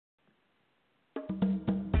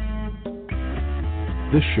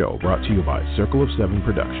This show brought to you by Circle of Seven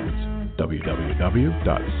Productions,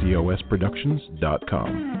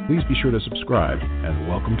 www.cosproductions.com. Please be sure to subscribe and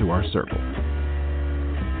welcome to our circle.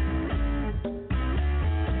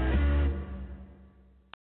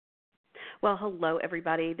 Well, hello,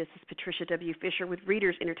 everybody. This is Patricia W. Fisher with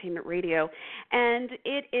Readers Entertainment Radio, and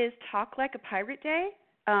it is Talk Like a Pirate Day.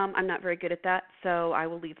 I'm not very good at that, so I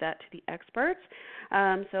will leave that to the experts.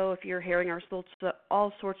 So if you're hearing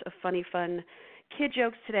all sorts of funny, fun kid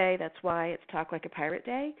jokes today, that's why it's Talk Like a Pirate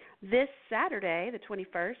Day. This Saturday, the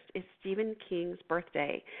 21st, is Stephen King's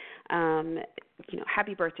birthday.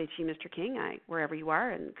 Happy birthday to you, Mr. King, wherever you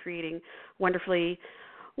are, and creating wonderfully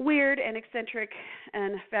weird and eccentric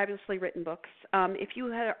and fabulously written books. If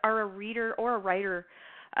you are a reader or a writer,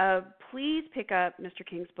 please pick up Mr.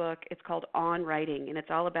 King's book. It's called On Writing, and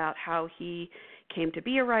it's all about how he came to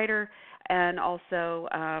be a writer and also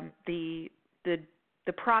the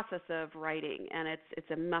process of writing. And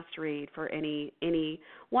it's a must-read for any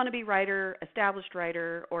wannabe writer, established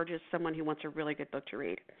writer, or just someone who wants a really good book to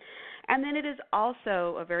read. And then it is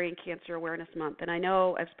also Ovarian Cancer Awareness Month, and I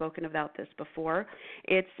know I've spoken about this before.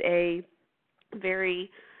 It's a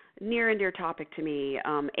very near and dear topic to me.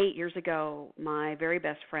 8 years ago, my very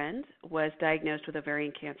best friend was diagnosed with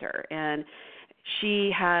ovarian cancer, and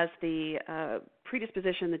she has the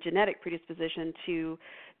genetic predisposition to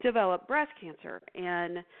develop breast cancer.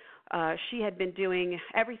 And she had been doing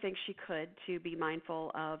everything she could to be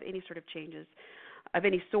mindful of any sort of changes of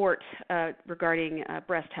any sort regarding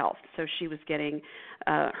breast health. So she was getting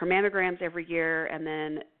her mammograms every year, and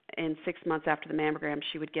then in 6 months after the mammogram,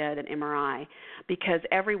 she would get an MRI, because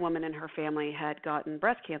every woman in her family had gotten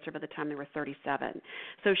breast cancer by the time they were 37.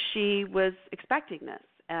 So she was expecting this,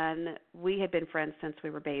 and we had been friends since we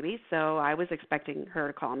were babies, so I was expecting her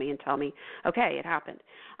to call me and tell me, okay, it happened.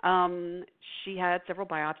 She had several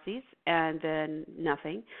biopsies, and then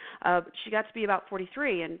nothing. She got to be about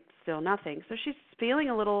 43 and still nothing. So she's feeling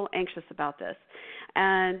a little anxious about this.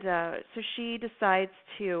 And so she decides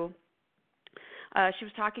to she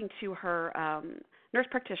was talking to her nurse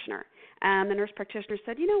practitioner, and the nurse practitioner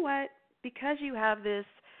said, you know what, because you have this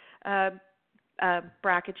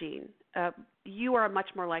BRCA gene, you are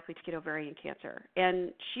much more likely to get ovarian cancer.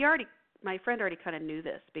 And my friend already kind of knew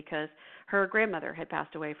this, because her grandmother had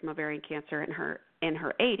passed away from ovarian cancer in her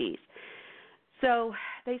 80s. So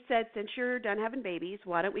they said, since you're done having babies,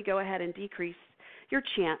 why don't we go ahead and decrease your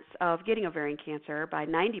chance of getting ovarian cancer by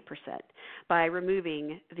 90% by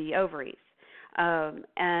removing the ovaries.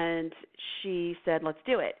 And she said, let's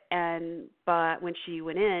do it. But when she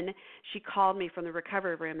went in, she called me from the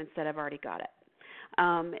recovery room and said, I've already got it.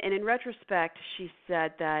 And in retrospect, she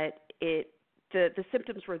said that the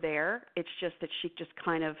symptoms were there. It's just that she just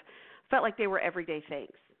kind of felt like they were everyday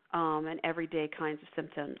things, and everyday kinds of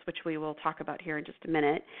symptoms, which we will talk about here in just a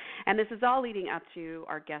minute. And this is all leading up to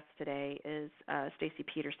our guest today is Stacey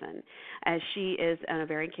Peterson, as she is an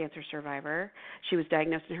ovarian cancer survivor. She was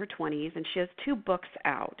diagnosed in her 20s, and she has 2 books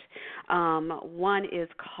out. One is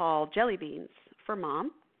called Jelly Beans for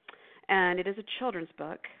Mom, and it is a children's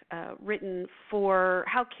book written for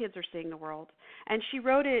how kids are seeing the world. And she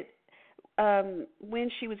wrote it when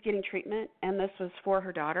she was getting treatment, and this was for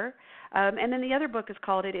her daughter. And then the other book is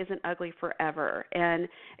called It Isn't Ugly Forever, and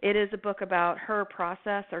it is a book about her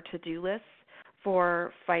process or to-do lists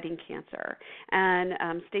for fighting cancer.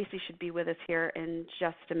 And Stacey should be with us here in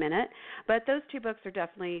just a minute. But those 2 books are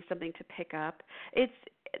definitely something to pick up.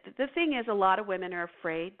 The thing is, a lot of women are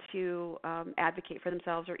afraid to advocate for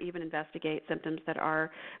themselves or even investigate symptoms that are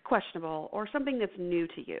questionable or something that's new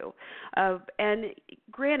to you. And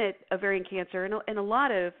granted, ovarian cancer and a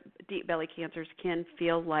lot of deep belly cancers can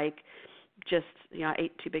feel like just, I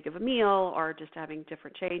ate too big of a meal or just having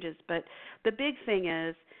different changes. But the big thing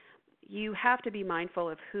is, you have to be mindful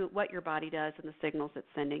of what your body does and the signals it's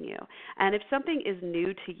sending you. And if something is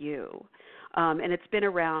new to you, and it's been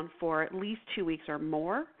around for at least 2 weeks or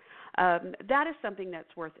more, that is something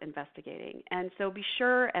that's worth investigating. And so be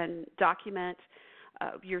sure and document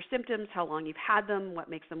your symptoms, how long you've had them, what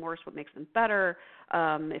makes them worse, what makes them better,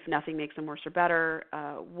 if nothing makes them worse or better,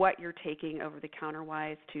 what you're taking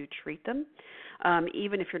over-the-counter-wise to treat them.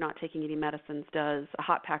 Even if you're not taking any medicines, does a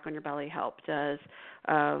hot pack on your belly help? Does,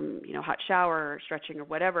 hot shower or stretching or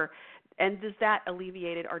whatever? And does that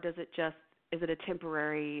alleviate it, or is it a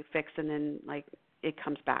temporary fix and then, it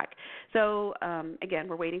comes back? So, again,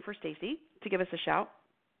 we're waiting for Stacey to give us a shout.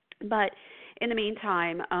 But in the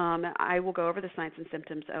meantime, I will go over the signs and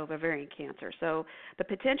symptoms of ovarian cancer. So the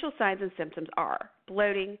potential signs and symptoms are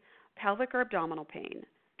bloating, pelvic or abdominal pain,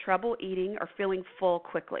 trouble eating or feeling full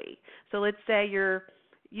quickly. So let's say you're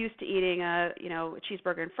used to eating a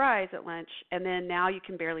cheeseburger and fries at lunch, and then now you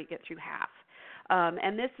can barely get through half.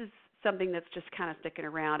 And this is something that's just kind of sticking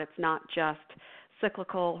around. It's not just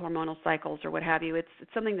cyclical hormonal cycles or what have you. It's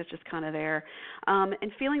something that's just kind of there.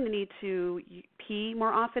 And feeling the need to pee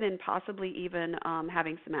more often and possibly even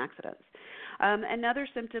having some accidents. Another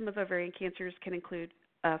symptom of ovarian cancers can include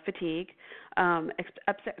fatigue,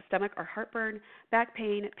 upset stomach or heartburn, back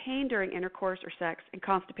pain, pain during intercourse or sex, and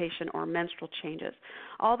constipation or menstrual changes.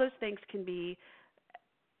 All those things can be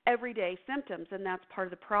everyday symptoms, and that's part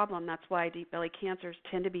of the problem. That's why deep belly cancers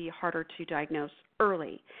tend to be harder to diagnose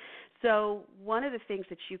early. So one of the things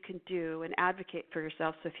that you can do and advocate for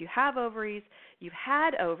yourself, so if you have ovaries, you've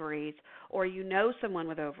had ovaries, or you know someone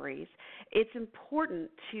with ovaries, it's important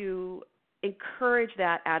to encourage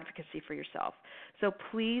that advocacy for yourself. So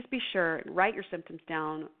please be sure and write your symptoms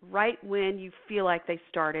down right when you feel like they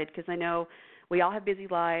started, because I know we all have busy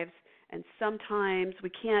lives, and sometimes we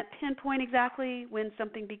can't pinpoint exactly when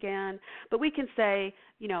something began, but we can say,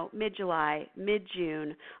 mid-July,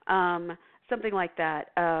 mid-June, something like that.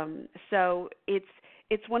 So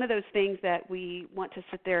it's one of those things that we want to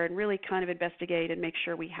sit there and really kind of investigate and make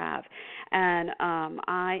sure we have. And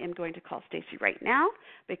I am going to call Stacey right now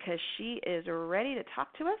because she is ready to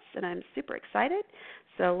talk to us, and I'm super excited.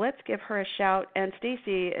 So let's give her a shout. And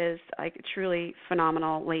Stacey is like a truly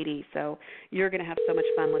phenomenal lady, so you're going to have so much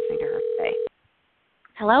fun listening to her today.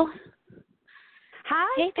 Hello? Hi,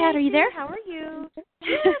 Hey, Stacey. Pat, are you there? How are you?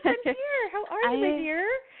 Yes, I'm here. How are you, my dear?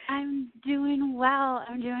 I'm doing well.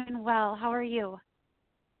 How are you?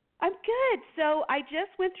 I'm good. So I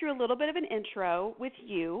just went through a little bit of an intro with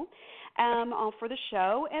you for the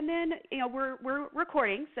show, and then we're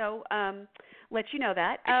recording, so let you know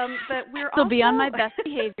that. But we're So also be on my best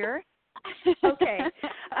behavior. Okay.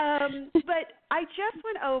 But I just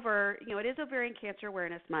went over, it is Ovarian Cancer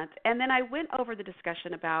Awareness Month, and then I went over the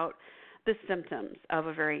discussion about the symptoms of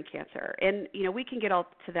ovarian cancer, and we can get all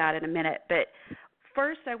to that in a minute. But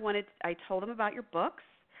first, I told them about your books.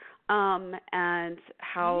 And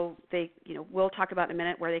how they, we'll talk about in a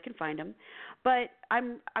minute where they can find them. But I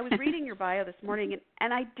was reading your bio this morning,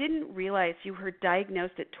 and I didn't realize you were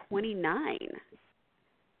diagnosed at 29.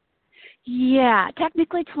 Yeah,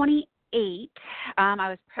 technically 28. I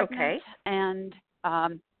was pregnant Okay. and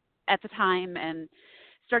at the time, and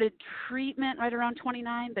started treatment right around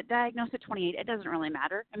 29, but diagnosed at 28. It doesn't really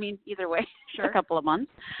matter. I mean, either way, Sure. a couple of months.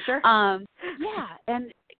 Sure. Yeah,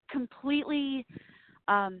 and completely.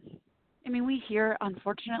 We hear,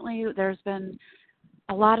 unfortunately, there's been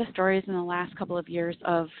a lot of stories in the last couple of years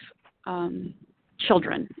of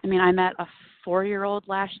children. I met a 4-year-old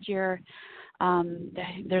last year.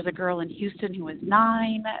 There's a girl in Houston who was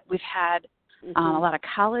 9. We've had a lot of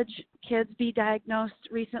college kids be diagnosed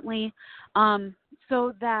recently.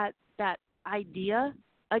 So that idea,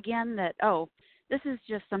 again, that, this is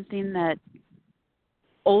just something that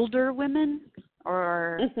older women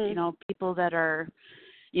or, people that are,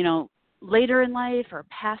 later in life or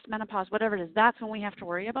past menopause, whatever it is, that's when we have to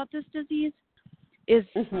worry about this disease, is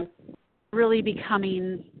really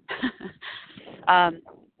becoming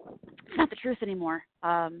it's not the truth anymore.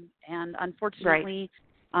 And unfortunately,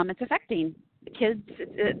 it's affecting the kids.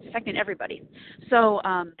 It's affecting everybody. So,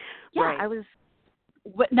 Right. I was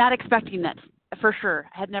not expecting that for sure.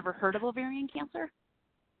 I had never heard of ovarian cancer.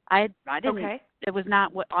 I didn't. Okay. It was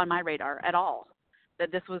not on my radar at all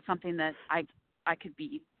that this was something that I could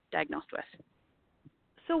be diagnosed with.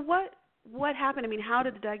 So what happened? How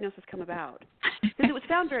did the diagnosis come about? Because it was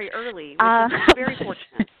found very early, which is very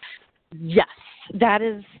fortunate. Yes, that's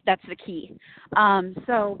the key.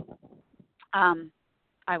 So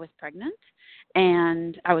I was pregnant,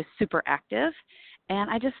 and I was super active, and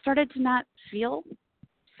I just started to not feel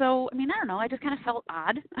so. I don't know. I just kind of felt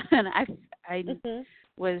odd, and I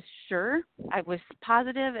was sure, I was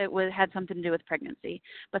positive it had something to do with pregnancy.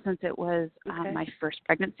 But since it was my first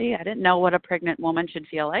pregnancy, I didn't know what a pregnant woman should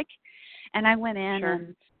feel like. And I went in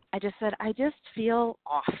and I just said, I just feel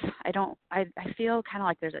off. I feel kind of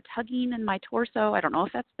like there's a tugging in my torso. I don't know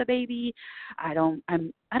if that's the baby. I don't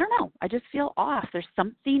know. I just feel off. There's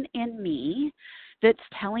something in me that's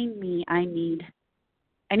telling me I need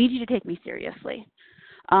you to take me seriously.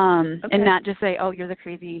 And not just say, you're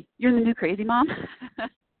the new crazy mom.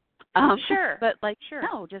 Sure. But sure.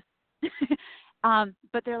 no, just,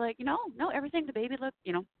 but they're like, no, everything, the baby looked,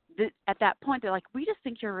 at that point, they're like, we just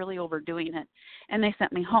think you're really overdoing it. And they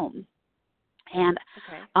sent me home. And,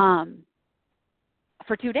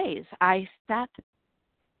 for 2 days, I sat,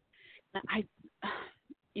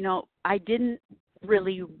 I didn't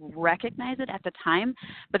really recognize it at the time,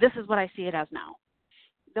 but this is what I see it as now.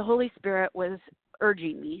 The Holy Spirit was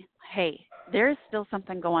urging me, hey, there's still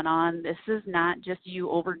something going on. This is not just you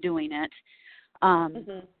overdoing it.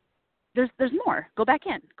 There's more. Go back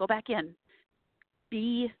in.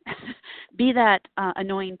 Be that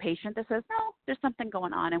annoying patient that says, no, there's something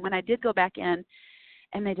going on. And when I did go back in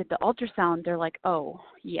and they did the ultrasound, they're like, oh,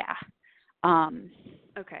 yeah.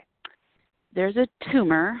 Okay. There's a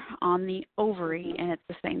tumor on the ovary, and it's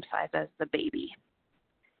the same size as the baby.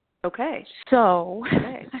 Okay. So,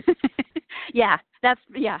 that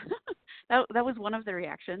was one of the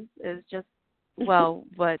reactions, is just, well,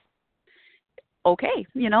 but okay,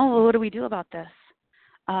 what do we do about this?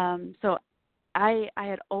 So I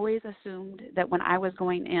had always assumed that when I was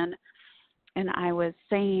going in and I was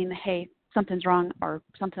saying, hey, something's wrong or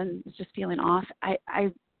something is just feeling off,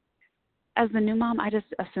 I as the new mom, I just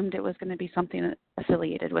assumed it was going to be something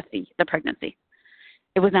affiliated with the pregnancy.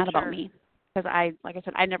 It was not about me. Because like I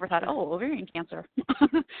said, I never thought, ovarian cancer.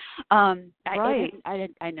 Right.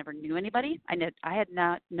 I never knew anybody. I had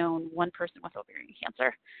not known one person with ovarian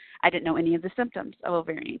cancer. I didn't know any of the symptoms of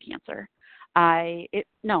ovarian cancer. It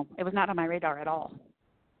was not on my radar at all.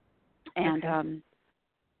 And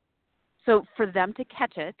so for them to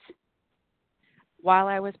catch it while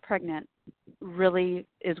I was pregnant really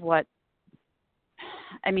is what,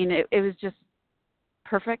 it was just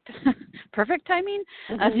perfect timing,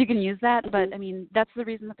 if you can use that. But that's the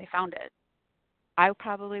reason that they found it. I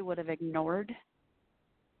probably would have ignored.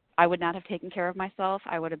 I would not have taken care of myself.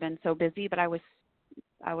 I would have been so busy, but I was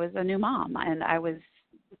a new mom, and I was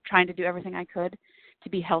trying to do everything I could to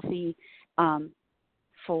be healthy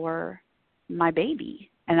for my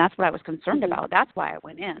baby. And that's what I was concerned about. That's why I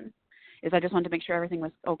went in, is I just wanted to make sure everything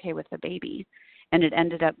was okay with the baby. And it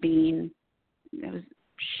ended up being,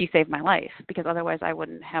 she saved my life, because otherwise I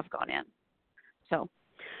wouldn't have gone in. So,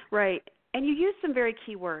 right. And you used some very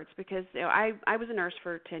key words, because I was a nurse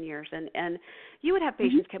for 10 years, and you would have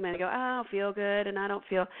patients come in and go, I don't feel good, and I don't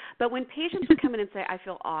feel. But when patients would come in and say, I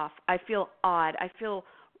feel off, I feel odd, I feel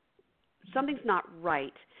something's not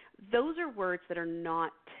right, those are words that are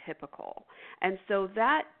not typical. And so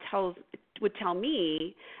that would tell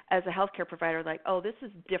me as a healthcare provider, like, oh, this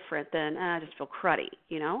is different than I just feel cruddy,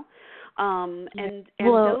 And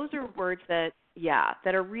those are words that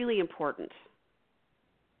are really important.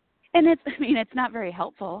 And it's not very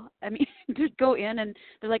helpful. To go in and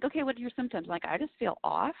they're like, okay, what are your symptoms? Like, I just feel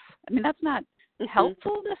off. That's not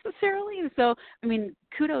helpful necessarily. So,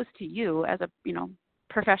 kudos to you as a,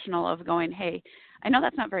 professional of going, hey, I know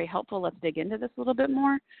that's not very helpful. Let's dig into this a little bit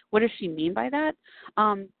more. What does she mean by that?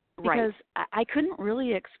 Because I couldn't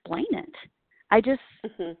really explain it. I just,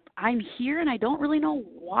 I'm here and I don't really know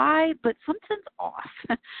why, but something's off.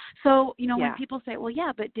 So, when people say, well,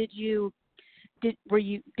 yeah, but did you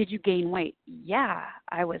gain weight? Yeah,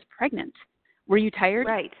 I was pregnant. Were you tired?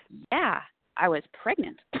 Right. Yeah, I was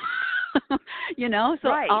pregnant. So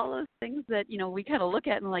all those things that, we kind of look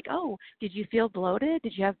at and like, oh, did you feel bloated?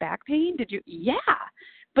 Did you have back pain? Yeah.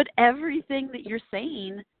 But everything that you're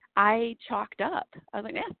saying, I chalked up. I was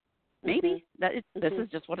like, yeah, maybe this is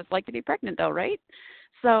just what it's like to be pregnant though. Right.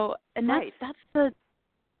 So, and that's the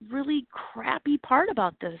really crappy part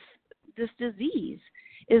about this disease,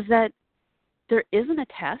 is that there isn't a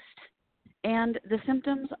test, and the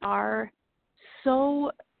symptoms are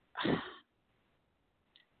so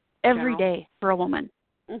every day for a woman.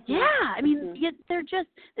 Yeah, they're just,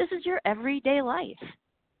 this is your everyday life,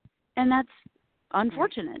 and that's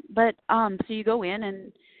unfortunate. But so you go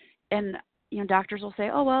in and doctors will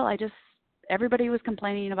say, oh well, everybody was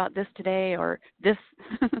complaining about this today, or this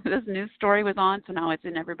this news story was on, so now it's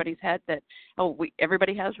in everybody's head that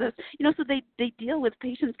everybody has this. So they deal with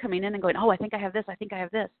patients coming in and going, oh, I think I have this,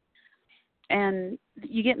 and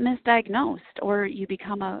you get misdiagnosed, or you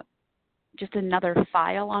become just another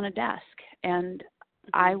file on a desk. And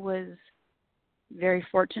I was very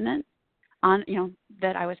fortunate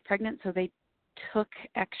that I was pregnant, so they took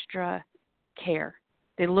extra care.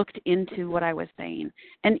 They looked into what I was saying.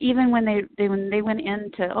 And even when they went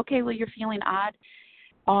into, okay, well, you're feeling odd,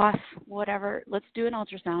 off, whatever, let's do an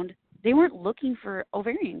ultrasound, they weren't looking for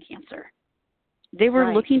ovarian cancer. They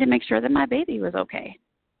were looking to make sure that my baby was okay.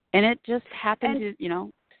 And it just happened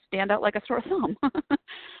to, stand out like a sore thumb.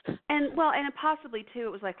 And possibly too,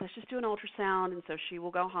 it was like, let's just do an ultrasound, and so she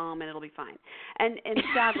will go home and it'll be fine. And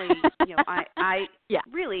sadly, I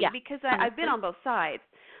really, because I've been on both sides,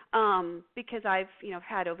 because I've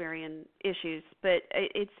had ovarian issues, but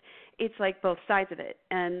it's like both sides of it,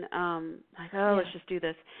 and let's just do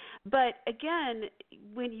this. But again,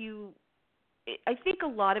 I think a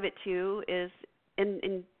lot of it too is,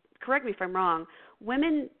 and correct me if I'm wrong,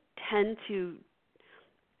 women tend to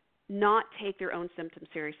not take their own symptoms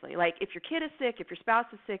seriously. Like if your kid is sick, if your spouse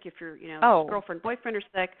is sick, if your girlfriend, boyfriend are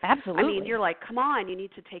sick, absolutely. I mean, you're like, come on, you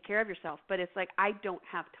need to take care of yourself. But it's like, I don't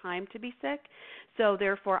have time to be sick, so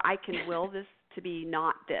therefore I can will this to be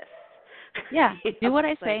not this. Yeah, do what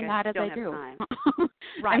I say, like not as I do. Right.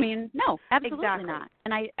 I mean, no, absolutely exactly. not.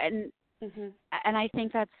 And I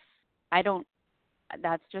think that's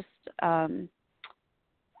just I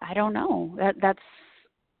don't know. That's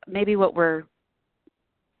maybe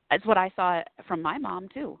it's what I saw from my mom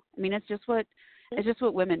too. I mean, it's just what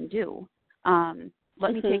women do.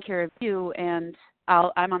 Let me take care of you, and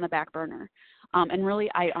I'm on the back burner. And really,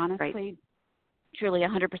 I honestly, truly,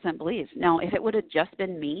 100% believe. Now, if it would have just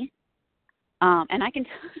been me, and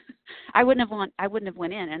I wouldn't have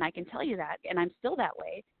went in, and I can tell you that, and I'm still that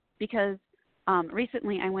way because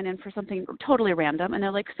recently I went in for something totally random, and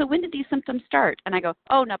they're like, so when did these symptoms start? And I go,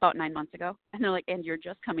 oh, no, about 9 months ago. And they're like, and you're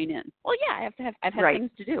just coming in. Well, yeah, I've had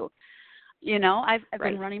things to do. You know, I've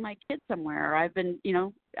been running my kids somewhere, or I've been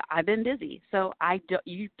busy. So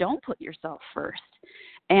you don't put yourself first.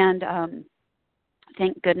 And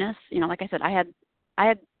thank goodness, like I said,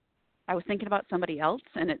 I was thinking about somebody else,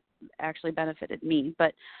 and it actually benefited me.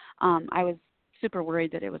 But I was super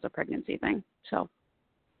worried that it was a pregnancy thing. So,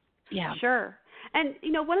 yeah. Sure. And,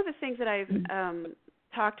 one of the things that I've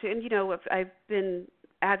talked to, and, I've been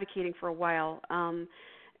advocating for a while,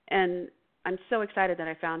 and I'm so excited that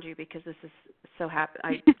I found you because this is so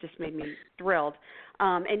happy. Just made me thrilled.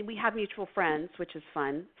 And we have mutual friends, which is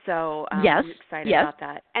fun. So I'm excited about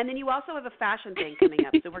that. And then you also have a fashion thing coming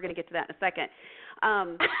up, so we're going to get to that in a second.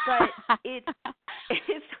 But it's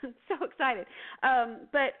I'm so excited.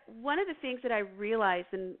 But one of the things that I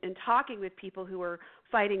realized in talking with people who are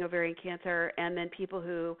fighting ovarian cancer and then people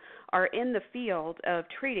who are in the field of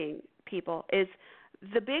treating people is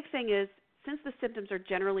the big thing is, since the symptoms are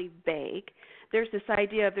generally vague, there's this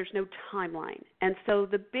idea of there's no timeline. And so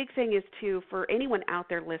the big thing is for anyone out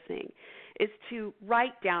there listening, is to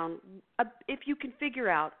write down, if you can figure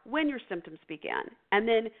out when your symptoms began, and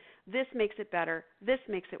then this makes it better, this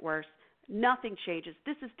makes it worse, nothing changes,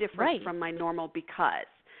 this is different from my normal because.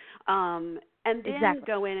 And then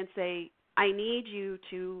go in and say, I need you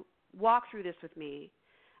to walk through this with me,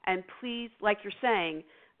 and please, like you're saying,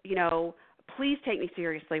 please take me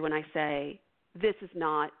seriously when I say this is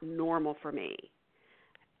not normal for me.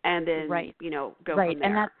 And then, go from there.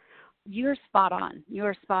 And that you're spot on.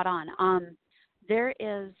 You're spot on. There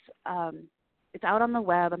is, it's out on the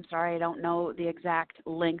web. I'm sorry, I don't know the exact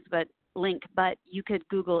link, but you could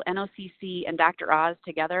Google NOCC and Dr. Oz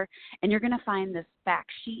together, and you're going to find this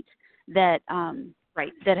fact sheet that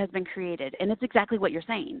that has been created. And it's exactly what you're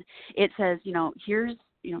saying. It says, here's,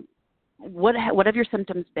 what have your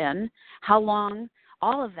symptoms been? How long?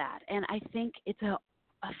 All of that. And I think it's a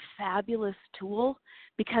fabulous tool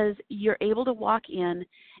because you're able to walk in,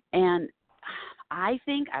 and I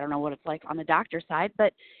don't know what it's like on the doctor side,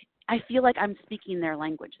 but I feel like I'm speaking their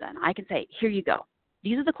language then. I can say, here you go.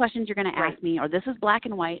 These are the questions you're going to ask me, or this is black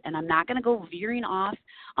and white, and I'm not going to go veering off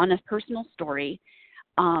on a personal story.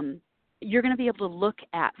 You're going to be able to look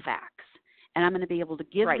at facts, and I'm going to be able to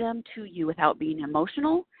give them to you without being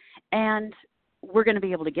emotional, and we're going to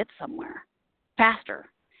be able to get somewhere faster.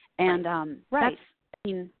 And that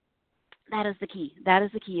is the key. That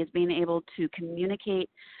is the key, is being able to communicate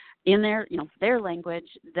in their language,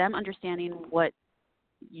 them understanding what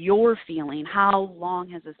you're feeling, how long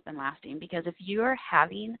has this been lasting? Because if you're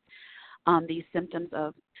having these symptoms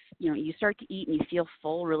of, you start to eat and you feel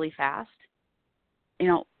full really fast,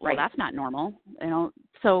 well, that's not normal,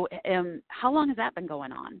 So how long has that been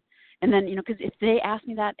going on? And then, because if they asked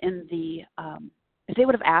me that if they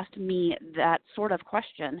would have asked me that sort of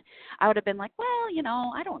question, I would have been like, well,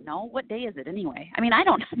 I don't know. What day is it anyway? I mean, I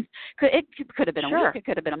don't know. It could have been a week. It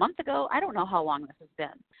could have been a month ago. I don't know how long this has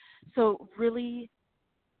been. So really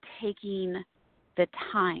taking the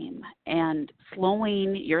time and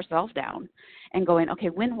slowing yourself down and going, okay,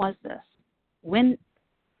 when was this? When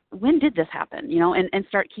did this happen? And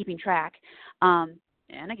start keeping track.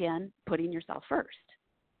 And again, putting yourself first.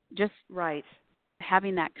 Just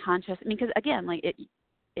having that conscious. I mean, because again,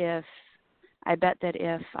 if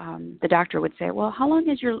the doctor would say, well, how long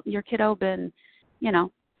has your kiddo been,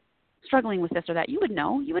 struggling with this or that, you would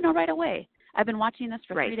know right away. I've been watching this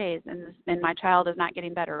for 3 days, and my child is not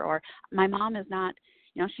getting better, or my mom is not,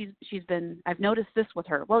 I've noticed this with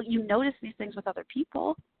her. Well, you notice these things with other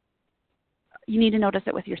people. You need to notice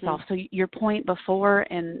it with yourself. So your point before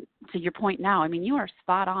and to your point now, I mean, you are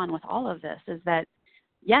spot on with all of this, is that,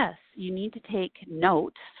 yes, you need to take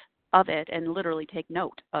notes of it and literally take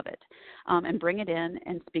note of it and bring it in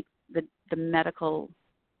and speak the medical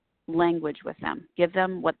language with them. Give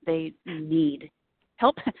them what they need.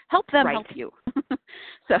 Help them help you.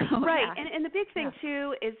 So right, yeah. and the big thing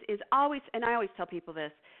too is always, and I always tell people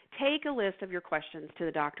this: take a list of your questions to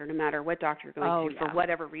the doctor, no matter what doctor you're going to for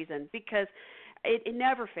whatever reason, because it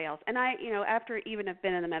never fails. And I, after even have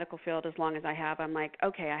been in the medical field as long as I have, I'm like,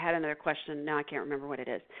 okay, I had another question. Now I can't remember what it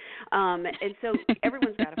is. And so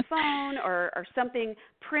everyone's got a phone or something.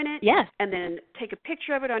 Print it, and then take a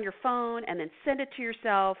picture of it on your phone, and then send it to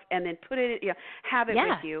yourself, and then put it, have it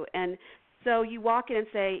with you. And so you walk in and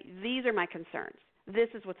say, these are my concerns. This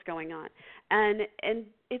is what's going on. And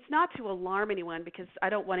it's not to alarm anyone, because I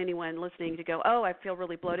don't want anyone listening to go, oh, I feel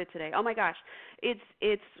really bloated today. Oh, my gosh.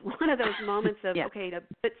 It's one of those moments of, okay,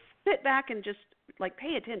 but sit back and just,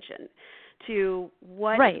 pay attention to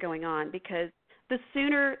what is going on, because the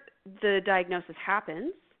sooner the diagnosis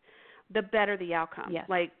happens, the better the outcome. Yes.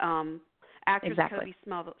 Actress Kobe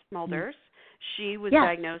Smulders, she was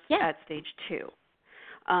diagnosed at stage 2.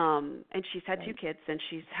 And she's had 2 kids since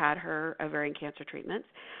she's had her ovarian cancer treatments.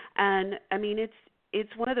 And, I mean,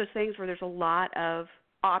 it's one of those things where there's a lot of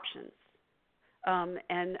options.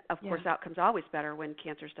 And, of course, outcome's always better when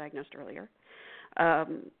cancer is diagnosed earlier,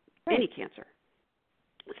 any cancer.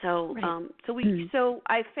 So so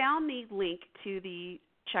I found the link to the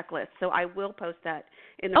checklist, so I will post that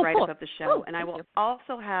in the write-up of the show, and I will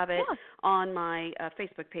also have it on my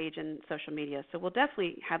Facebook page and social media, so we'll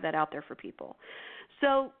definitely have that out there for people.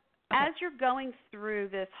 So as you're going through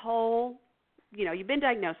this whole, you've been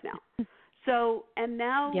diagnosed now, so, and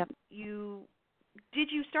now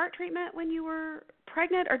did you start treatment when you were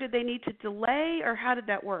pregnant, or did they need to delay, or how did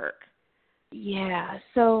that work? Yeah,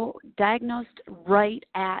 so diagnosed right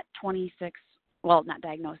at 26, well, not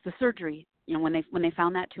diagnosed, the surgery. When they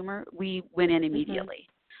found that tumor, we went in immediately.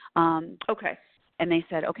 Okay. And they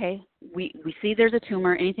said, okay, we see there's a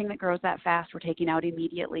tumor. Anything that grows that fast, we're taking out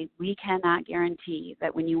immediately. We cannot guarantee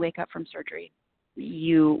that when you wake up from surgery,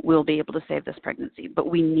 you will be able to save this pregnancy. But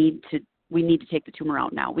we need to take the tumor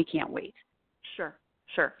out now. We can't wait.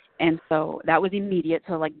 Sure. And so that was immediate.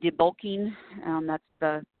 So debulking,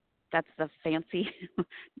 that's the fancy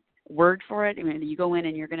word for it. I mean, you go in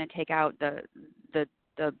and you're going to take out the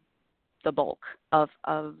bulk of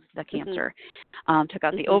the cancer. Took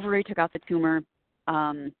out the ovary, took out the tumor.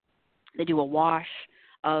 They do a wash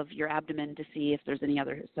of your abdomen to see if there's any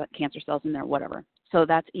other cancer cells in there, whatever. So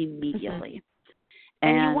that's immediately.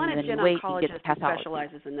 And you want a general oncologist who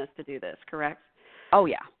specializes in this to do this, correct? Oh,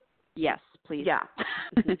 yeah. Yes, please. Yeah.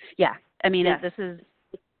 Yeah. I mean, this is,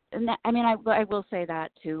 and that, I mean, I will say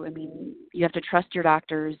that too. I mean, you have to trust your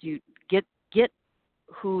doctors. You get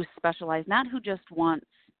who's specialized, not who just wants,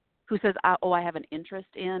 who says, oh, I have an interest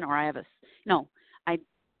in, or I have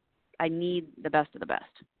I need the best of the best.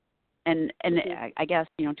 And I guess,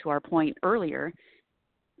 to our point earlier,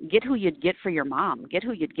 get who you'd get for your mom, get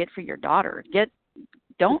who you'd get for your daughter. This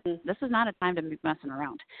is not a time to be messing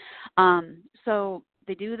around. So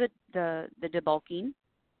they do the debulking,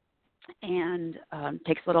 and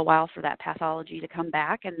takes a little while for that pathology to come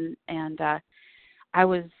back. And I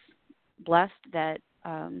was blessed that,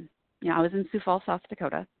 I was in Sioux Falls, South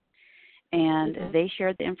Dakota, and they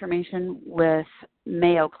shared the information with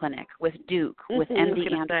Mayo Clinic, with Duke, with MD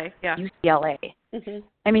Anderson, UCLA.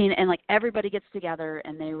 I mean, and everybody gets together,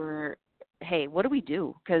 and they were, hey, what do we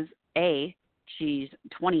do? Because A, she's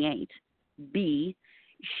 28. B,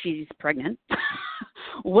 she's pregnant.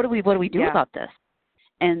 What do we do about this?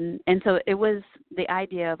 And so it was the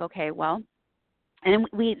idea of, okay, well, and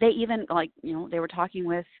they even they were talking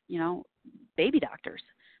with, baby doctors.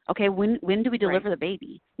 Okay, when do we deliver the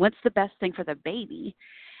baby? What's the best thing for the baby?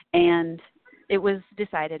 And it was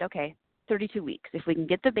decided, okay, 32 weeks. If we can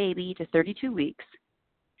get the baby to 32 weeks,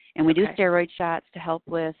 and we do steroid shots to help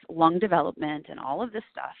with lung development and all of this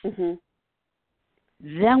stuff,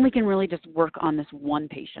 then we can really just work on this one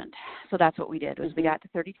patient. So that's what we did, was we got to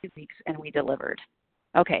 32 weeks and we delivered.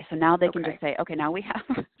 Okay, so now they can just say, okay, now we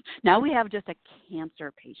have just a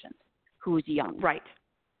cancer patient who's young. Right.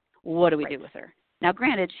 What do we do with her? Now,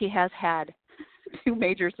 granted, she has had 2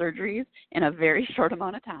 major surgeries in a very short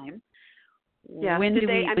amount of time. Yeah. When do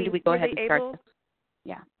we go ahead and start this?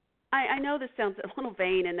 Yeah. I know this sounds a little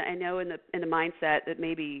vain, and I know in the mindset that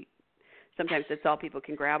maybe sometimes that's all people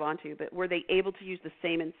can grab onto, but were they able to use the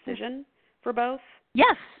same incision for both?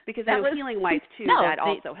 Yes. Because that was healing-wise, too, that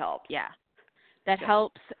also helps. Yeah. That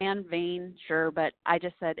helps, and vein, sure, but I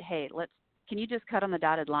just said, hey, can you just cut on the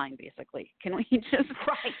dotted line, basically? Can we just,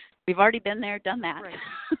 we've already been there, done that.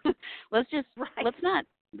 Right. let's not,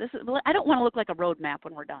 I don't want to look like a road map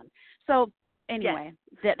when we're done. So anyway,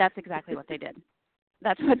 that's exactly what they did.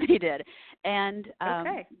 That's what they did. And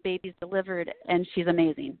baby's delivered, and she's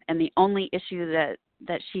amazing. And the only issue that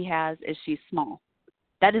she has is she's small.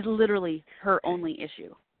 That is literally her only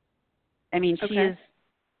issue. I mean,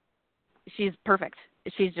 she's perfect.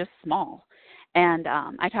 She's just small. And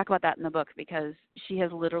I talk about that in the book because she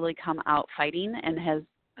has literally come out fighting and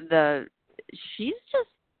she's just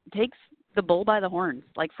takes the bull by the horns,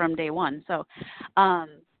 like from day one. So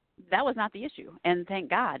that was not the issue. And thank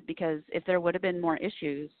God, because if there would have been more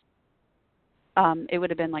issues, it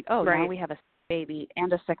would have been like, now we have a baby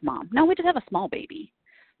and a sick mom. No, we just have a small baby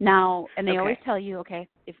now. And they always tell you,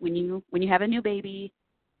 if when you have a new baby,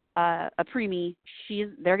 a preemie,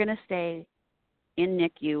 they're going to stay in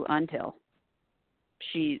NICU until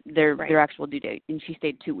their actual due date. And she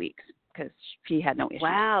stayed 2 weeks because she had no issues.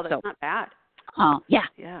 Wow, that's not bad. Yeah.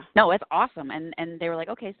 No, it's awesome. And they were like,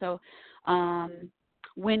 okay, so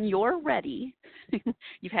when you're ready,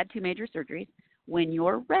 you've had 2 major surgeries. When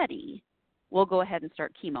you're ready, we'll go ahead and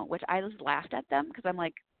start chemo, which I just laughed at them because I'm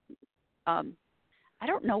like, I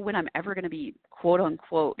don't know when I'm ever going to be, quote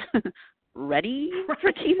unquote, ready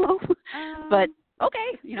for chemo, but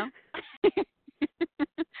okay, it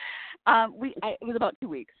was about 2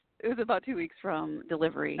 weeks. It was about 2 weeks from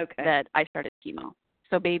delivery that I started chemo.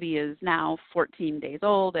 So baby is now 14 days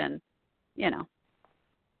old, and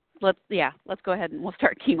let's go ahead and we'll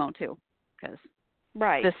start chemo too, because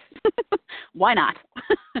this why not?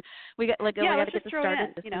 we got to get this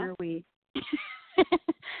started.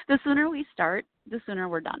 The sooner we start, the sooner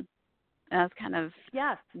we're done. And that's kind of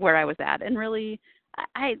where I was at. And really,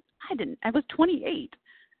 I was 28,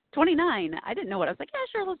 29. I didn't know what I was like. Yeah,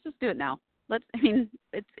 sure, let's just do it now.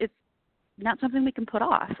 It's not something we can put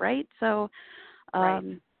off, right? So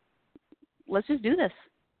let's just do this.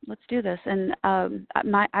 Let's do this. And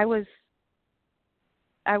I was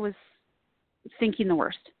thinking the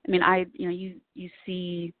worst. I mean, you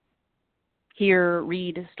see, hear,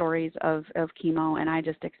 read stories of chemo, and I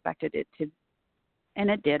just expected it to, and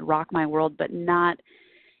it did rock my world, but not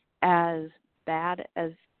as bad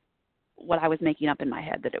as what I was making up in my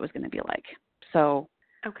head that it was going to be like. So,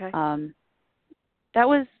 that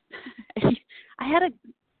was, I had a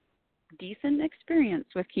decent experience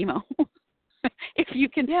with chemo. if you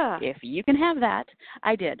can have that,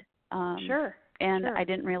 I did. Sure. And I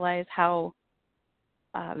didn't realize how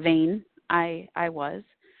vain I was.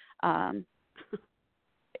 I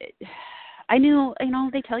knew,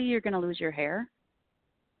 they tell you you're going to lose your hair,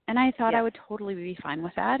 and I thought I would totally be fine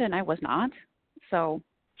with that, and I was not. So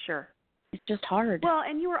it's just hard. Well,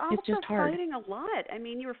 and you were also fighting a lot. I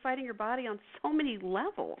mean, you were fighting your body on so many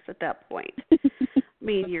levels at that point. I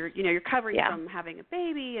mean, you're covering from having a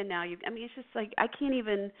baby, and now it's just like I can't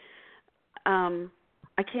even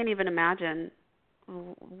imagine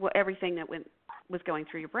everything that was going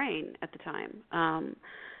through your brain at the time.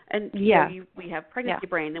 And we have pregnancy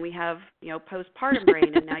brain, then we have postpartum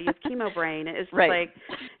brain, and now you have chemo brain. It's just like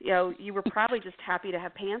you were probably just happy to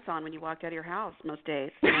have pants on when you walked out of your house most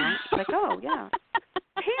days. It's like, oh yeah,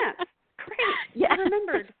 pants, great. Yeah, I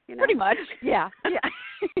remembered. Pretty much. Yeah. It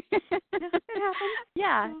happened.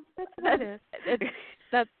 Yeah, that's what it is.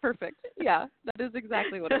 That's perfect. Yeah, that is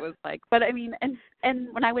exactly what it was like. But I mean, and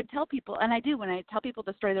when I would tell people, and I do, when I tell people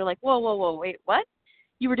the story, they're like, whoa, wait, what?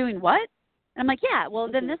 You were doing what? And I'm like, yeah,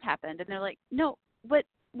 well, then this happened. And they're like, no, but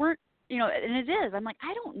we're, and it is. I'm like,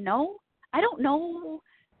 I don't know. I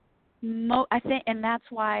think, and that's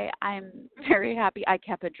why I'm very happy I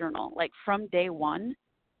kept a journal. Like from day one,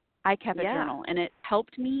 I kept a journal, and it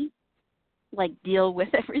helped me like deal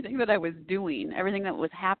with everything that I was doing, everything that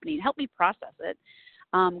was happening, helped me process it.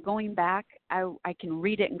 Going back, I can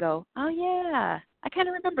read it and go, oh yeah, I kind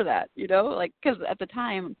of remember that, like, because at the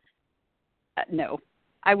time, no,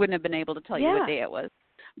 I wouldn't have been able to tell you what day it was,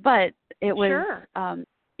 but it was,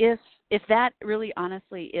 if that really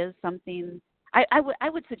honestly is something, I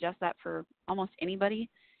would suggest that for almost anybody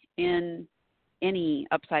in any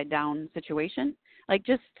upside down situation, like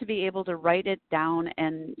just to be able to write it down,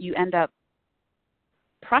 and you end up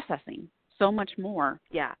processing so much more.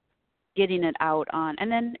 Yeah. Getting it out on,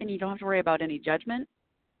 and you don't have to worry about any judgment,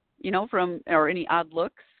 or any odd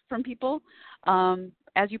looks from people,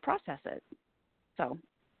 as you process it. So,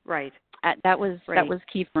 that was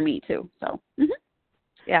key for me too. So,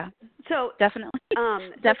 yeah. So definitely,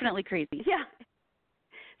 definitely crazy. Yeah.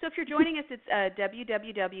 So if you're joining us, it's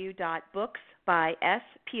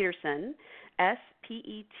www.booksbySpeterson,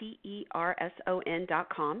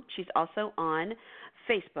 SPETERSON.com. She's also on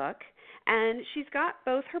Facebook, and she's got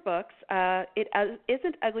both her books. It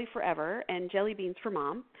Isn't Ugly Forever and Jelly Beans for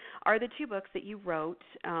Mom are the two books that you wrote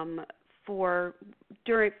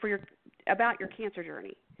about your cancer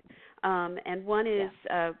journey. And one is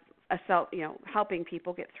a self, helping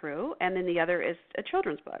people get through, and then the other is a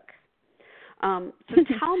children's book. So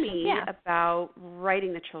tell me about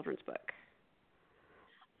writing the children's book.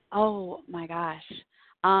 Oh my gosh.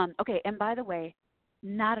 Okay, and by the way,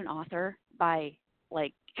 not an author by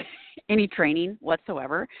any training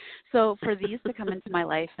whatsoever. So for these to come into my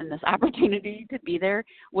life and this opportunity to be there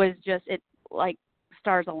was just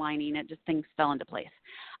stars aligning. It just, things fell into place.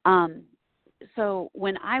 So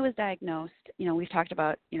when I was diagnosed, we've talked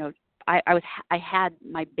about, I had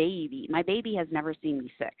my baby. My baby has never seen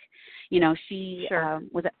me sick. She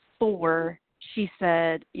was at 4. She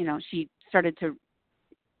said, she started to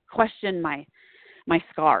question my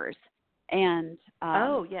scars. And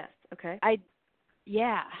oh, yes. Okay.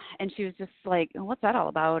 And she was just like, what's that all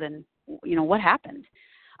about? And what happened?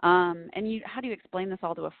 And how do you explain this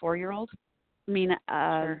all to a 4-year-old? I mean,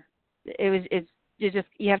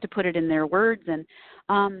 you have to put it in their words. And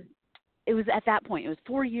it was at that point, it was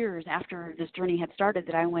 4 years after this journey had started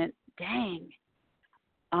that I went, dang,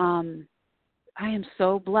 I am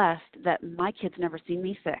so blessed that my kid's never seen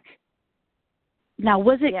me sick. Now,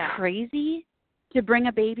 was it crazy to bring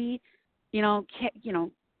a baby,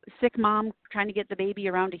 sick mom trying to get the baby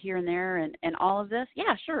around to here and there and all of this?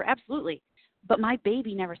 Yeah, sure, absolutely. But my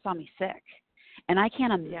baby never saw me sick. And I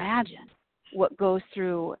can't imagine what goes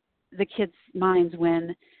through the kids' minds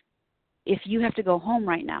if you have to go home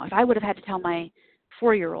right now. If I would have had to tell my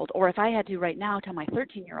 4-year-old, or if I had to right now tell my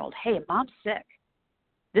 13-year-old, hey, mom's sick,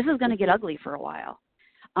 this is going to get ugly for a while.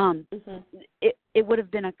 It would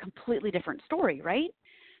have been a completely different story, right?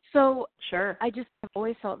 So I just have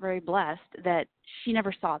always felt very blessed that she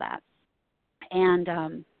never saw that.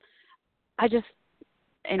 And I just,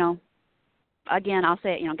 again, I'll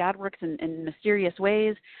say it, God works in mysterious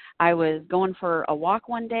ways. I was going for a walk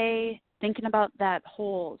one day thinking about that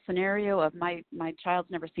whole scenario of my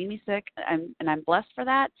child's never seen me sick, and I'm blessed for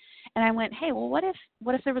that. And I went, hey, well, what if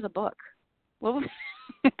there was a book? What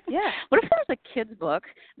if there was a kid's book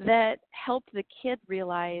that helped the kid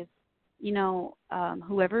realize,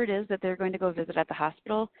 whoever it is that they're going to go visit at the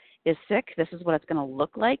hospital is sick. This is what it's going to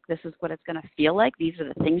look like. This is what it's going to feel like. These are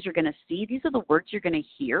the things you're going to see. These are the words you're going to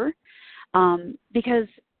hear. Because,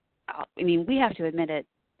 we have to admit it,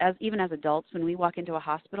 even as adults, when we walk into a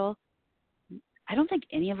hospital, I don't think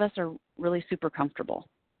any of us are really super comfortable.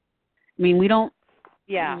 We don't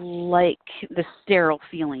like the sterile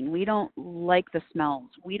feeling. We don't like the smells.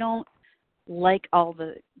 We don't like all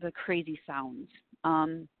the crazy sounds.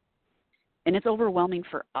 And it's overwhelming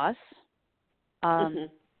for us.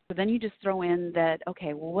 But then you just throw in that,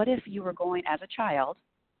 okay, well, what if you were going as a child,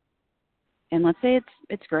 and let's say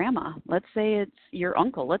it's grandma, let's say it's your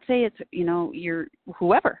uncle, let's say it's, your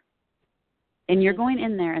whoever, and you're going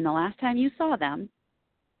in there, and the last time you saw them,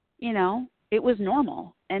 it was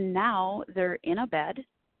normal, and now they're in a bed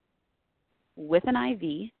with an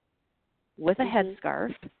IV, with a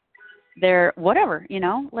headscarf, they're whatever,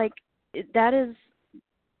 that is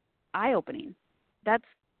eye-opening. That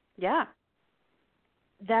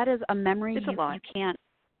is a memory you can't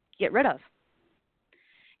get rid of,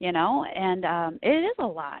 and it is a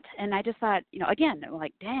lot. And I just thought, again,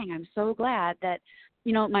 dang, I'm so glad that,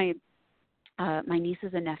 my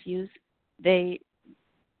nieces and nephews, they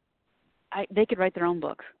could write their own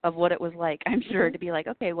book of what it was like, I'm sure, to be like,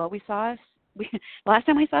 okay, well, last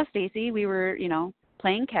time I saw Stacey, we were,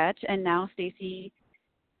 playing catch, and now Stacey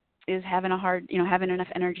is having having enough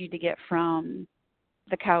energy to get from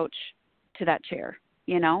the couch to that chair,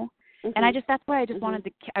 and that's why I just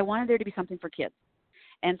I wanted there to be something for kids.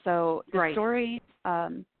 And so the story,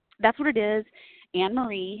 that's what it is. Anne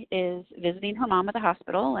Marie is visiting her mom at the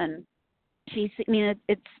hospital, and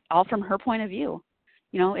it's all from her point of view.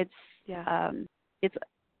 It's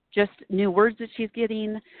just new words that she's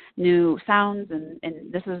getting, new sounds, and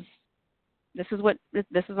this is what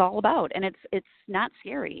this is all about. And it's not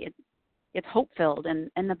scary. It's hope-filled.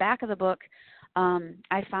 And in the back of the book,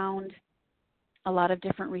 I found a lot of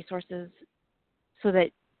different resources so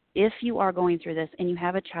that if you are going through this and you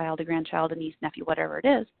have a child, a grandchild, a niece, nephew, whatever it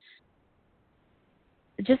is,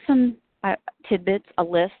 just some tidbits, a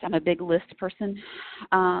list. I'm a big list person,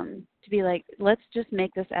 to be like, let's just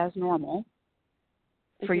make this as normal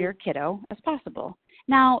for your kiddo as possible.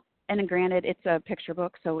 Now, and granted, it's a picture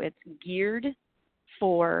book, so it's geared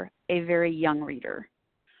for a very young reader,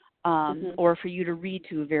 or for you to read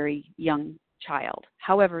to a very young child.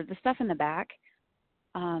 However, the stuff in the back,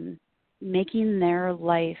 making their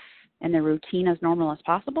life and their routine as normal as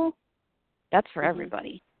possible, that's for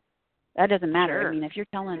everybody. That doesn't matter. Sure. If you're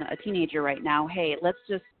telling a teenager right now, hey, let's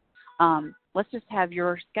just have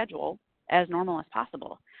your schedule as normal as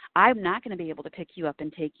possible. I'm not going to be able to pick you up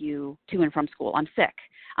and take you to and from school. I'm sick.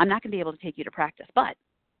 I'm not going to be able to take you to practice. But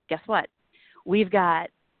guess what? We've got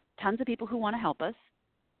tons of people who want to help us.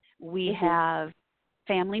 We have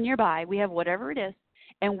family nearby. We have whatever it is,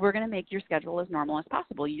 and we're going to make your schedule as normal as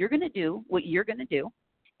possible. You're going to do what you're going to do,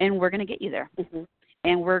 and we're going to get you there.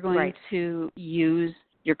 And we're going to use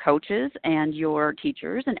your coaches and your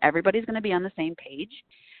teachers, and everybody's going to be on the same page.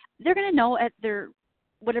 They're going to know at their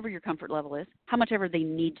whatever your comfort level is, how much ever they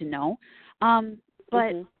need to know.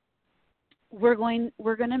 But we're going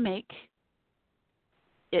to make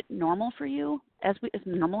it normal for you as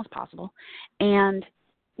normal as possible, and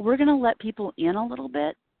we're going to let people in a little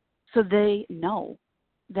bit so they know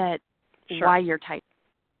that why you're tight.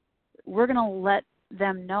 We're going to let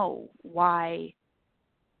them know why,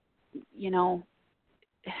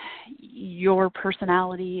 your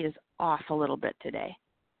personality is off a little bit today.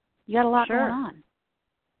 You got a lot going on.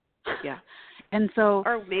 Yeah. And so,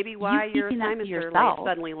 or maybe why your assignments are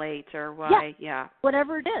suddenly late, or why,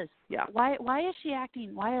 whatever it is. Yeah. Why is she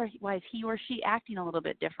acting? Why is he or she acting a little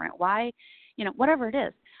bit different? Why, whatever it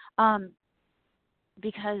is.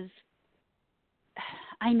 Because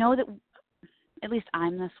I know that, at least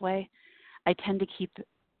I'm this way. I tend to keep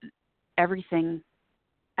everything.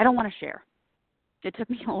 I don't want to share. It took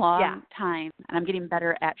me a long time, and I'm getting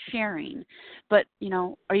better at sharing. But,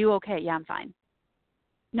 are you okay? Yeah, I'm fine.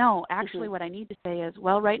 No, actually what I need to say is,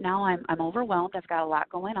 well, right now I'm overwhelmed. I've got a lot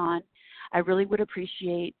going on. I really would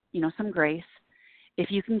appreciate, some grace.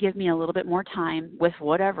 If you can give me a little bit more time with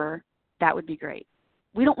whatever, that would be great.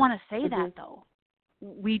 We don't want to say that, though.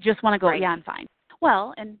 We just want to go, yeah, I'm fine.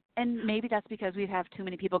 Well, and maybe that's because we have too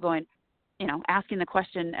many people going, asking the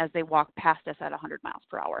question as they walk past us at 100 miles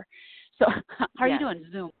per hour. So how are you doing?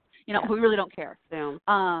 Zoom. We really don't care. Zoom.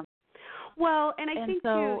 Well, and I think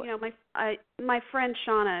too, my friend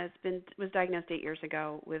Shauna was diagnosed 8 years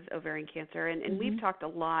ago with ovarian cancer, and we've talked a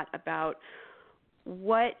lot about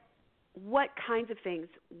what kinds of things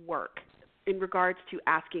work in regards to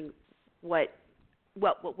asking what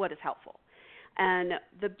is helpful. And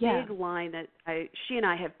the big line that she and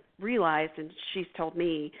I have realized, and she's told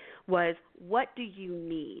me, was, what do you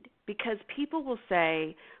need? Because people will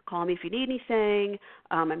say, call me if you need anything,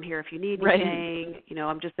 I'm here if you need anything,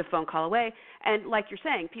 I'm just a phone call away. And like you're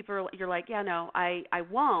saying, you're like, yeah, no, I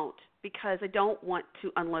won't, because I don't want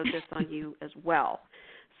to unload this on you as well.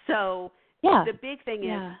 So the big thing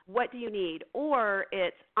is, what do you need? Or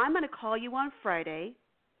it's, I'm going to call you on Friday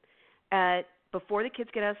before the kids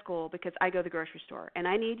get out of school, because I go to the grocery store, and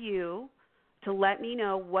I need you to let me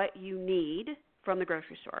know what you need from the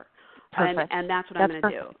grocery store. And that's what I'm going to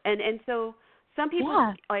do. And so some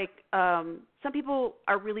people some people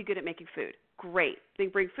are really good at making food. Great. They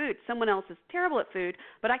bring food. Someone else is terrible at food,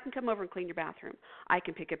 but I can come over and clean your bathroom. I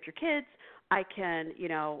can pick up your kids. I can,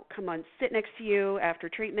 come on, sit next to you after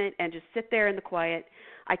treatment and just sit there in the quiet.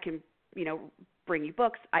 I can, bring you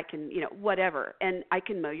books. I can, whatever. And I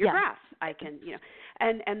can mow your grass. I can,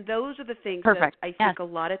 and those are the things that I think a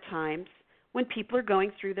lot of times when people are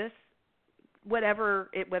going through this, whether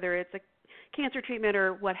it's a cancer treatment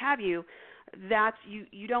or what have you, that's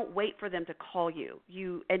you don't wait for them to call you.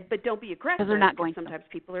 But don't be aggressive. They're not going sometimes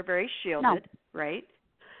people are very shielded, right?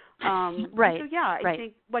 Right. So I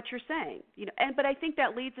think what you're saying, but I think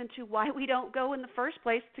that leads into why we don't go in the first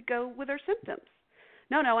place to go with our symptoms.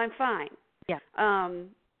 No, I'm fine. Yeah.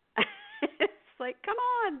 It's like, come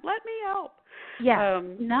on, let me help. Yeah.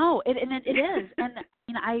 No, it is,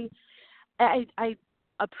 and I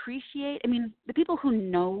appreciate. The people who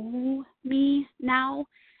know me now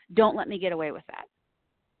don't let me get away with that.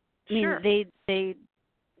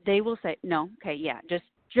 They will say, no, okay, yeah,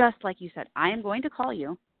 just like you said, I am going to call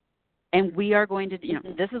you, and we are going to,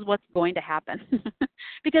 this is what's going to happen.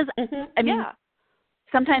 Because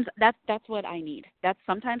sometimes that's what I need.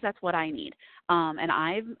 Sometimes that's what I need. And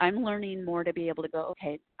I'm learning more to be able to go,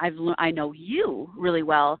 okay, I know you really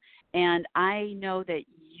well, and I know that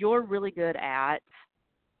you're really good at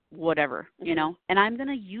whatever, and I'm going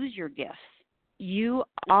to use your gifts. You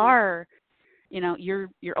are, you're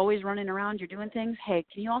always running around, you're doing things. Hey,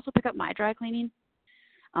 can you also pick up my dry cleaning?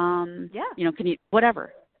 Can you,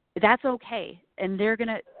 whatever. That's okay. And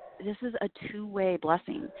this is a two-way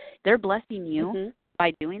blessing. They're blessing you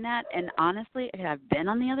by doing that. And honestly, I've been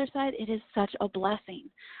on the other side. It is such a blessing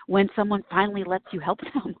when someone finally lets you help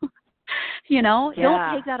them. Don't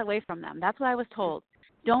take that away from them. That's what I was told.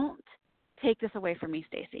 Don't take this away from me,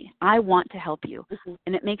 Stacey. I want to help you.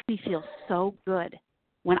 And it makes me feel so good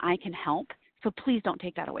when I can help. So please don't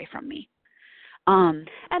take that away from me. And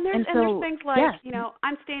there's things like,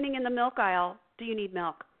 I'm standing in the milk aisle. Do you need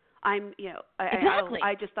milk? Exactly.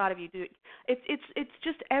 I just thought of you. It's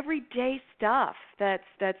just everyday stuff that's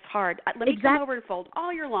hard. Let me come over and fold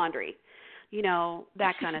all your laundry,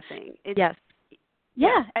 that kind of thing. Yes.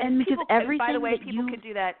 Yeah, and because people, everything by the way, that people could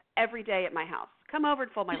do that every day at my house. Come over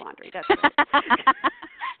and fold my laundry. That's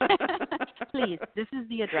great. Please, this is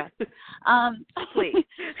the address. Please.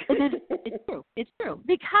 It's true. It's true.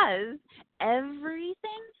 Because everything,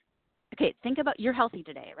 okay, think about, you're healthy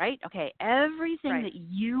today, right? Okay, everything that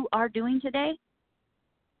you are doing today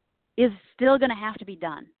is still going to have to be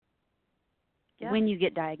done when you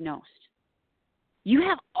get diagnosed. You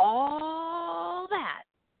have all that,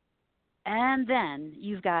 and then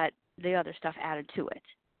you've got the other stuff added to it.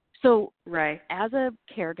 So as a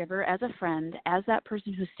caregiver, as a friend, as that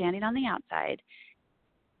person who's standing on the outside,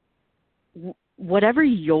 whatever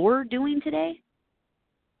you're doing today,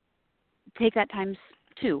 take that times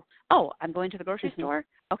 2. Oh, I'm going to the grocery store.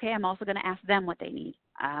 Okay, I'm also going to ask them what they need.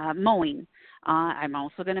 Mowing. I'm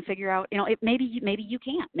also going to figure out, maybe you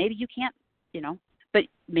can't. Maybe you can't, but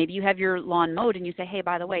maybe you have your lawn mowed and you say, hey,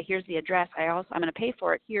 by the way, here's the address. I'm going to pay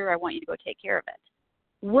for it here. I want you to go take care of it.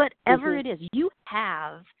 Whatever it is, you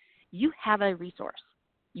have a resource.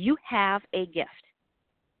 You have a gift.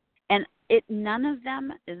 And none of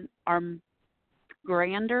them are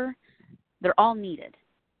grander. They're all needed.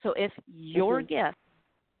 So if your gift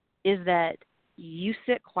is that you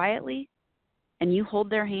sit quietly and you hold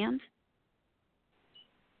their hand,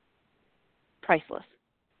 priceless.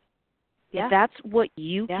 Yeah. If that's what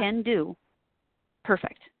you can do,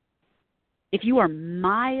 perfect. If you are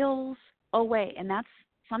miles away, and that's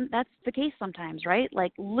the case sometimes, right?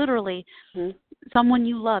 Like literally someone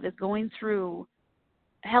you love is going through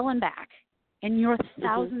hell and back, and you're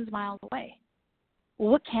thousands of miles away.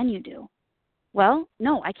 Well, what can you do? Well,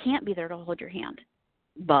 no, I can't be there to hold your hand.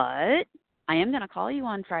 But I am going to call you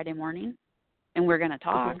on Friday morning, and we're going to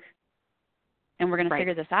talk, and we're going to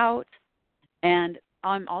figure this out. And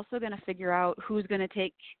I'm also going to figure out who's going to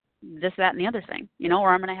take this, that, and the other thing,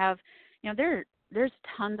 or I'm going to have, there's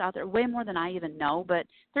tons out there, way more than I even know. But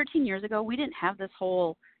 13 years ago, we didn't have this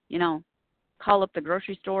whole, call up the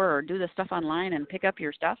grocery store or do this stuff online and pick up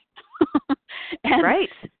your stuff. And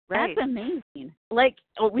that's amazing. Like,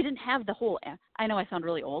 we didn't have the whole, I know I sound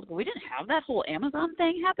really old, but we didn't have that whole Amazon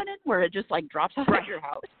thing happening where it just like drops off at your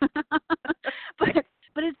house. but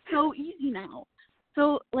it's so easy now.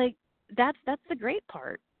 So like, that's the great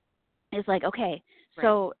part. It's like, okay,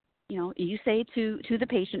 so, you say to the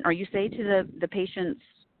patient, or you say to the patient's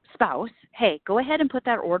spouse, hey, go ahead and put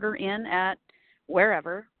that order in at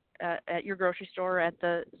wherever, at your grocery store, at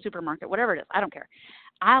the supermarket, whatever it is. I don't care.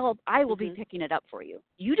 I will be picking it up for you.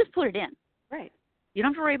 You just put it in. Right. You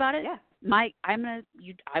don't have to worry about it. Yeah.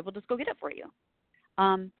 I will just go get it for you.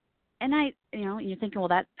 And you're thinking,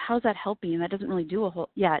 well, how's that helping? That doesn't really do a whole.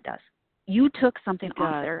 Yeah, it does. You took something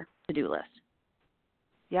off their to-do list.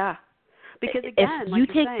 Yeah. Because again, if you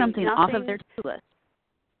take something off of their to-do list.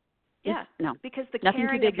 Yeah. No. Because the nothing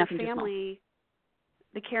caring too big, of your nothing family,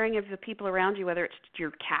 the caring of the people around you, whether it's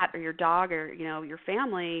your cat or your dog or your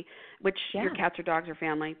family, which your cats or dogs are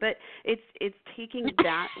family, but it's taking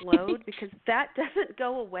that load, because that doesn't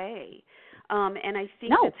go away. And I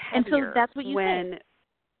think it's heavier. And so that's what you say.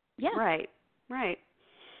 Yeah. Right.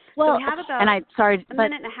 Well, so we have about a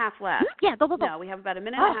minute and a half left. Yeah, go. No, we have about a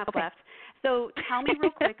minute and a half left. So tell me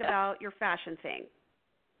real quick about your fashion thing.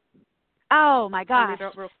 Oh my gosh,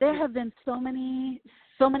 there have been so many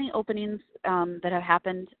openings that have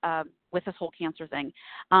happened with this whole cancer thing,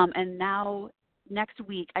 and now next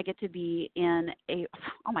week I get to be in a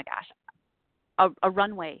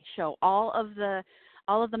runway show. All of the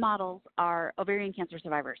models are ovarian cancer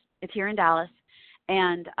survivors. It's here in Dallas,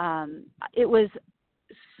 and it was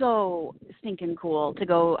so stinking cool to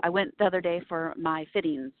go. I went the other day for my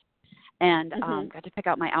fittings and got to pick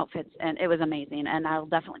out my outfits, and it was amazing. And I'll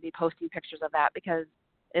definitely be posting pictures of that, because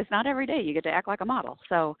it's not every day you get to act like a model.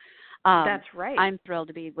 So that's right. I'm thrilled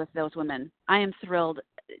to be with those women. I am thrilled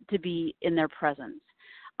to be in their presence,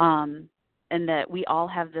 and that we all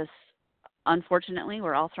have this. Unfortunately,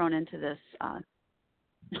 we're all thrown into this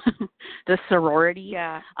the sorority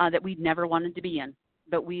that we never wanted to be in,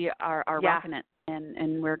 but we are rocking it, and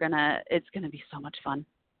it's gonna be so much fun.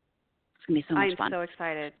 It's going to be so much fun. I'm so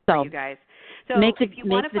excited for you guys. So if you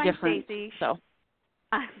want to find Stacey,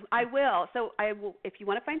 I will. So I will. If you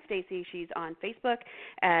want to find Stacey, she's on Facebook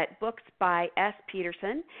at Books by S.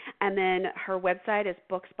 Peterson, and then her website is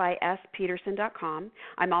booksbyspeterson.com.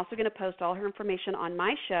 I'm also going to post all her information on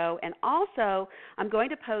my show, and also I'm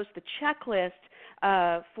going to post the checklist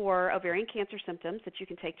for ovarian cancer symptoms that you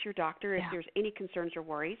can take to your doctor if there's any concerns or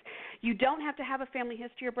worries. You don't have to have a family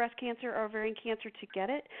history of breast cancer or ovarian cancer to get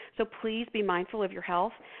it, so please be mindful of your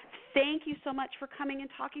health. Thank you so much for coming and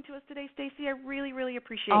talking to us today, Stacey. I really, really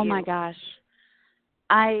appreciate you. Oh, my gosh.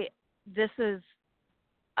 This is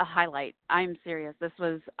a highlight. I'm serious. This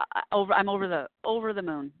was I'm over the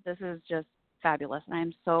moon. This is just fabulous, and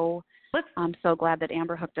I'm so glad that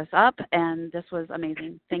Amber hooked us up, and this was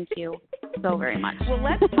amazing. Thank you so very much. Well,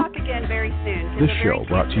 let's talk again very soon. This show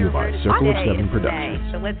brought to you by Circle of Seven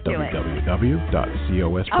Productions. So let's do it.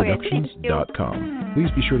 www.cosproductions.com.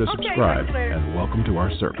 Please be sure to subscribe, and welcome to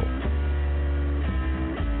our circle.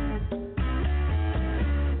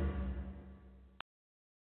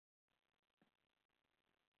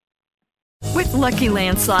 With Lucky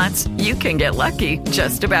Land Slots, you can get lucky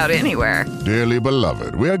just about anywhere. Dearly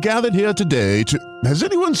beloved, we are gathered here today to... Has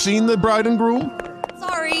anyone seen the bride and groom?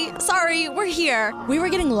 Sorry, we're here. We were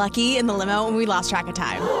getting lucky in the limo and we lost track of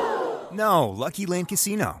time. No, Lucky Land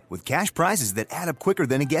Casino, with cash prizes that add up quicker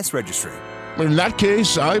than a guest registry. In that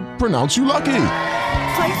case, I pronounce you lucky.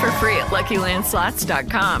 Play for free at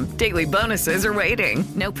LuckyLandSlots.com. Daily bonuses are waiting.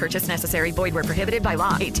 No purchase necessary. Void where prohibited by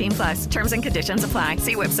law. 18+. Terms and conditions apply.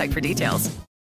 See website for details.